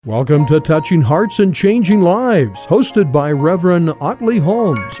Welcome to Touching Hearts and Changing Lives, hosted by Reverend Otley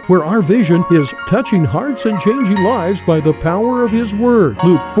Holmes, where our vision is touching hearts and changing lives by the power of His Word.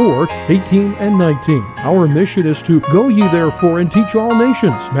 Luke 4:18 and 19. Our mission is to go ye therefore and teach all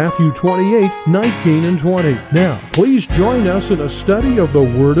nations. Matthew 28:19 and 20. Now, please join us in a study of the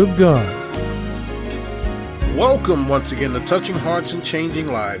Word of God. Welcome once again to Touching Hearts and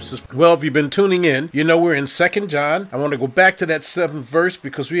Changing Lives. Well, if you've been tuning in, you know we're in 2 John. I want to go back to that 7th verse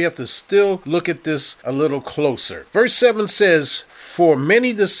because we have to still look at this a little closer. Verse 7 says, "For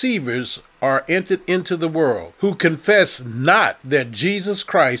many deceivers are entered into the world, who confess not that Jesus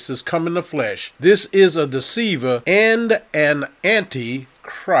Christ is come in the flesh. This is a deceiver and an antichrist."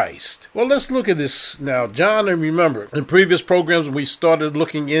 Well, let's look at this now. John, and remember, in previous programs when we started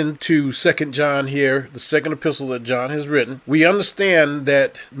looking into 2 John here, the second epistle that John has written, we understand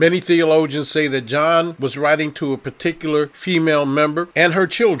that many theologians say that John was writing to a particular female member and her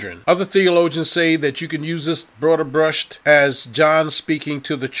children. Other theologians say that you can use this broader brushed as John speaking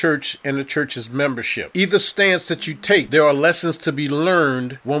to the church and the church's membership. Either stance that you take, there are lessons to be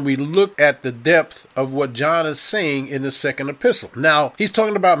learned when we look at the depth of what John is saying in the second epistle. Now, he's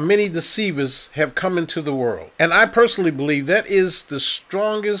talking about many deceivers have come into the world. And I personally believe that is the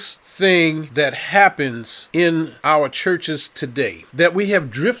strongest thing that happens in our churches today. That we have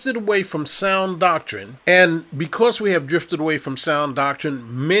drifted away from sound doctrine. And because we have drifted away from sound doctrine,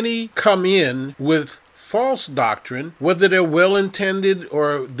 many come in with false doctrine, whether they're well-intended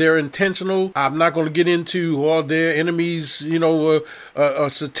or they're intentional. I'm not going to get into all their enemies,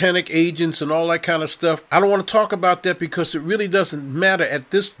 satanic agents and all that kind of stuff. I don't want to talk about that because it really doesn't matter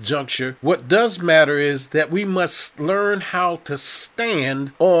at this juncture. What does matter is that we must learn how to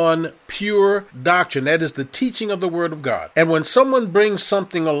stand on pure doctrine. That is the teaching of the Word of God. And when someone brings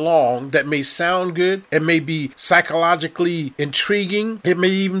something along that may sound good, it may be psychologically intriguing, it may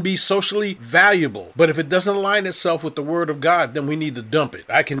even be socially valuable, but if it doesn't align itself with the Word of God, then we need to dump it.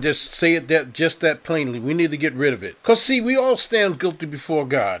 I can just say it that plainly. We need to get rid of it. Because see, we all stand guilty before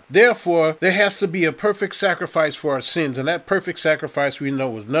God. Therefore, there has to be a perfect sacrifice for our sins, and that perfect sacrifice we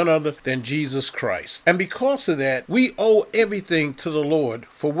know is none other than Jesus Christ. And because of that, we owe everything to the Lord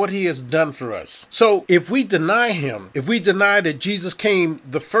for what He has done for us. So if we deny Him, if we deny that Jesus came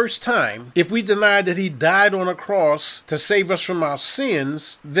the first time, if we deny that He died on a cross to save us from our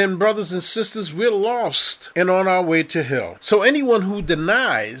sins, then brothers and sisters, we're lost and on our way to hell. So anyone who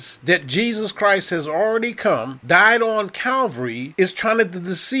denies that Jesus Christ has already come, died on Calvary, is trying to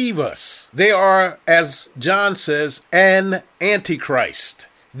deceive us. They are, as John says, an antichrist.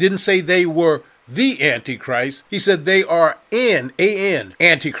 Didn't say they were the Antichrist. He said they are an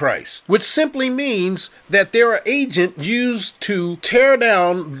Antichrist, which simply means that they're an agent used to tear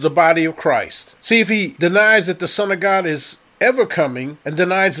down the body of Christ. See, if he denies that the Son of God is ever coming and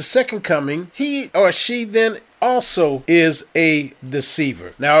denies the second coming, he or she then also is a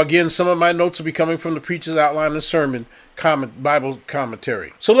deceiver. Now again, some of my notes will be coming from the Preacher's Outline of the Sermon Bible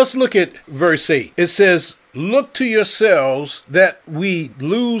commentary. So let's look at verse 8. It says, "Look to yourselves that we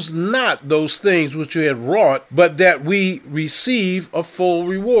lose not those things which we had wrought, but that we receive a full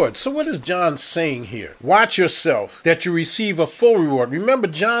reward." So what is John saying here? Watch yourself that you receive a full reward. Remember,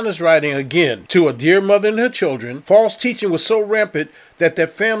 John is writing again to a dear mother and her children. False teaching was so rampant that their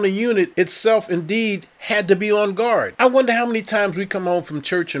family unit itself indeed had to be on guard. I wonder how many times we come home from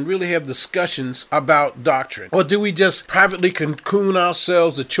church and really have discussions about doctrine. Or do we just privately cocoon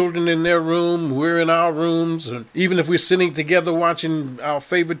ourselves, the children in their room, we're in our rooms, and even if we're sitting together watching our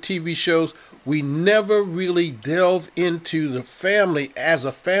favorite TV shows, we never really delve into the family as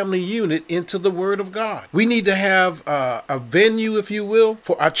a family unit into the Word of God. We need to have a venue, if you will,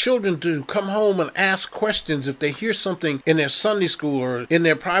 for our children to come home and ask questions if they hear something in their Sunday school or in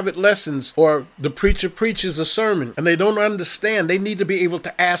their private lessons, or the preacher preaches a sermon and they don't understand. They need to be able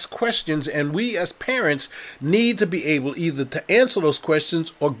to ask questions, and we as parents need to be able either to answer those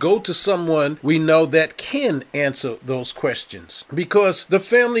questions or go to someone we know that can answer those questions, because the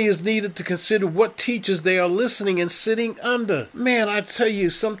family is needed to consider what teachers they are listening and sitting under. Man, I tell you,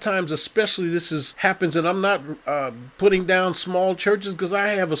 sometimes, especially happens, and I'm not putting down small churches because I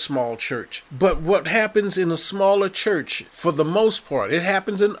have a small church. But what happens in a smaller church, for the most part, it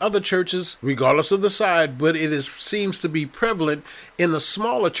happens in other churches, regardless of the side, but seems to be prevalent in the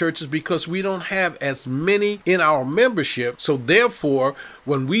smaller churches because we don't have as many in our membership. So therefore,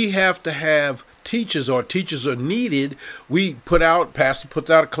 when we have to have teachers or teachers are needed, pastor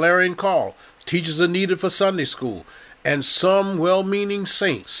puts out a clarion call. Teachers are needed for Sunday school. And some well-meaning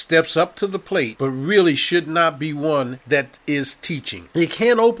saint steps up to the plate, but really should not be one that is teaching. You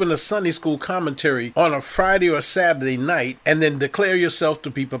can't open a Sunday school commentary on a Friday or Saturday night and then declare yourself to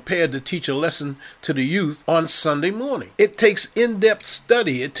be prepared to teach a lesson to the youth on Sunday morning. It takes in-depth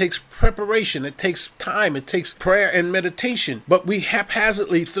study. It takes preparation. It takes time. It takes prayer and meditation. But we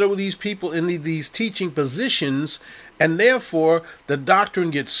haphazardly throw these people into these teaching positions, and therefore the doctrine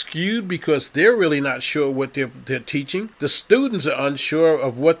gets skewed because they're really not sure what they're teaching. The students are unsure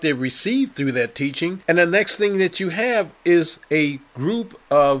of what they received through that teaching. And the next thing that you have is a group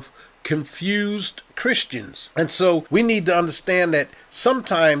of confused Christians. And so we need to understand that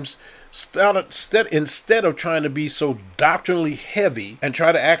sometimes instead of trying to be so doctrinally heavy and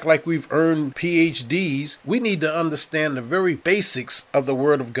try to act like we've earned PhDs, we need to understand the very basics of the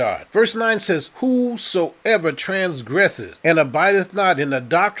Word of God. Verse 9 says, "Whosoever transgresseth and abideth not in the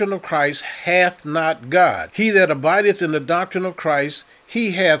doctrine of Christ hath not God. He that abideth in the doctrine of Christ,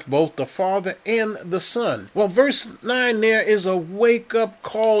 he hath both the Father and the Son." Well, verse 9 there is a wake-up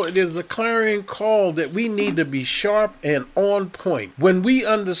call. It is a clarion call that we need to be sharp and on point. When we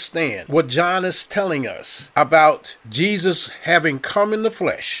understand what John is telling us about Jesus having come in the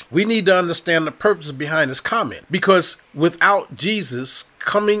flesh, we need to understand the purpose behind his comment. Because without Jesus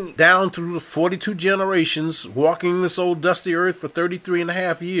coming down through the 42 generations, walking this old dusty earth for 33 and a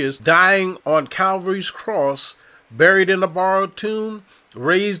half years, dying on Calvary's cross, buried in a borrowed tomb,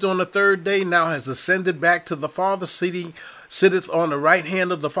 raised on the third day, now has ascended back to the Father, sitteth on the right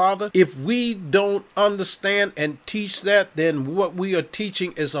hand of the Father. If we don't understand and teach that, then what we are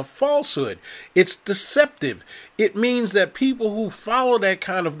teaching is a falsehood. It's deceptive. It means that people who follow that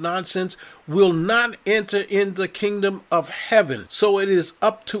kind of nonsense will not enter in the kingdom of heaven. So it is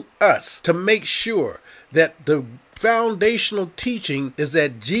up to us to make sure that the foundational teaching is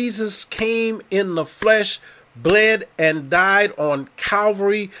that Jesus came in the flesh, bled and died on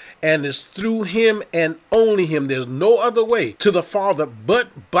Calvary, and is through him and only him. There's no other way to the Father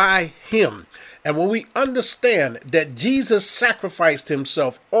but by him. And when we understand that Jesus sacrificed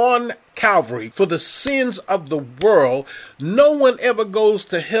himself on Calvary for the sins of the world, no one ever goes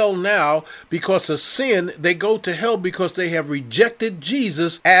to hell now because of sin. They go to hell because they have rejected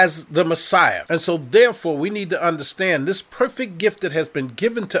Jesus as the Messiah. And so therefore we need to understand this perfect gift that has been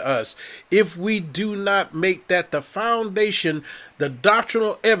given to us. If we do not make that the foundation, the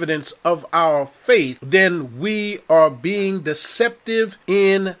doctrinal evidence of our faith, then we are being deceptive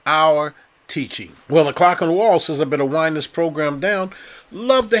in our teaching. Well, the clock on the wall says I better wind this program down.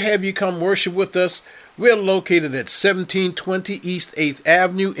 Love to have you come worship with us. We're located at 1720 East 8th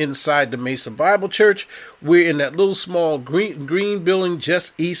Avenue inside the Mesa Bible Church. We're in that little small green building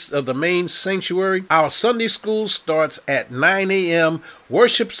just east of the main sanctuary. Our Sunday school starts at 9 a.m.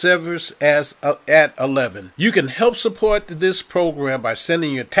 Worship service at 11. You can help support this program by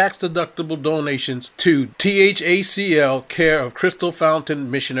sending your tax-deductible donations to THACL, care of Crystal Fountain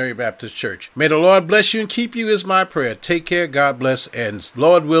Missionary Baptist Church. May the Lord bless you and keep you is my prayer. Take care, God bless, and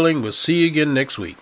Lord willing, we'll see you again next week.